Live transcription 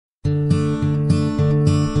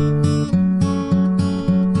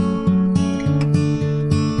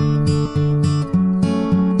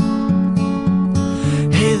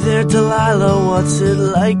Delilah, what's it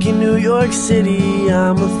like in New York City?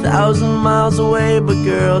 I'm 1,000 miles away, but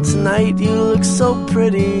girl, tonight you look so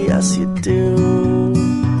pretty, yes you do.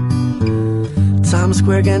 Times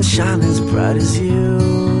Square can shine as bright as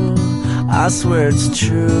you, I swear it's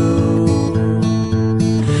true.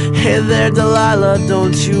 Hey there, Delilah,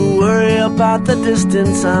 don't you worry about the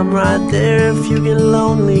distance. I'm right there if you get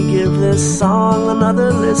lonely. Give this song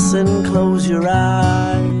another listen. Close your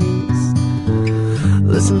eyes,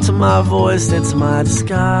 listen to my voice, it's my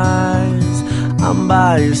disguise. I'm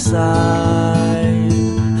by your side.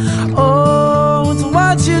 Oh, it's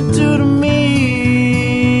what you do to me.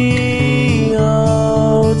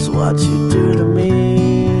 Oh, it's what you do to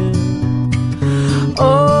me.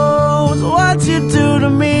 Oh, it's what you do to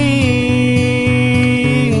me.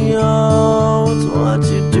 Oh, it's what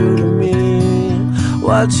you do to me.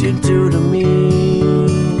 What you do to me.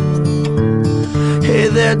 Hey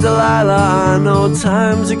there, Delilah, I know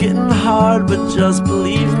times are getting hard, but just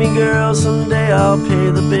believe me, girl, someday I'll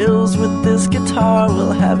pay the bills with this guitar.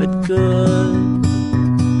 We'll have it good.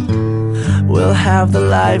 We'll have the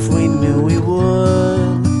life we knew we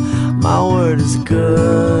would. My word is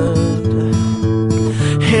good.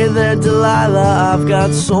 Hey there, Delilah, I've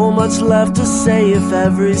got so much left to say. If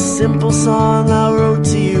every simple song I wrote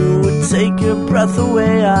to you would take your breath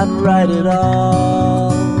away, I'd write it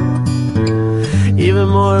all. Even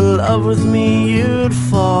more in love with me you'd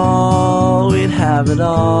fall. We'd have it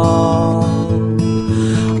all.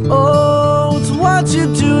 Oh, it's what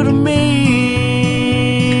you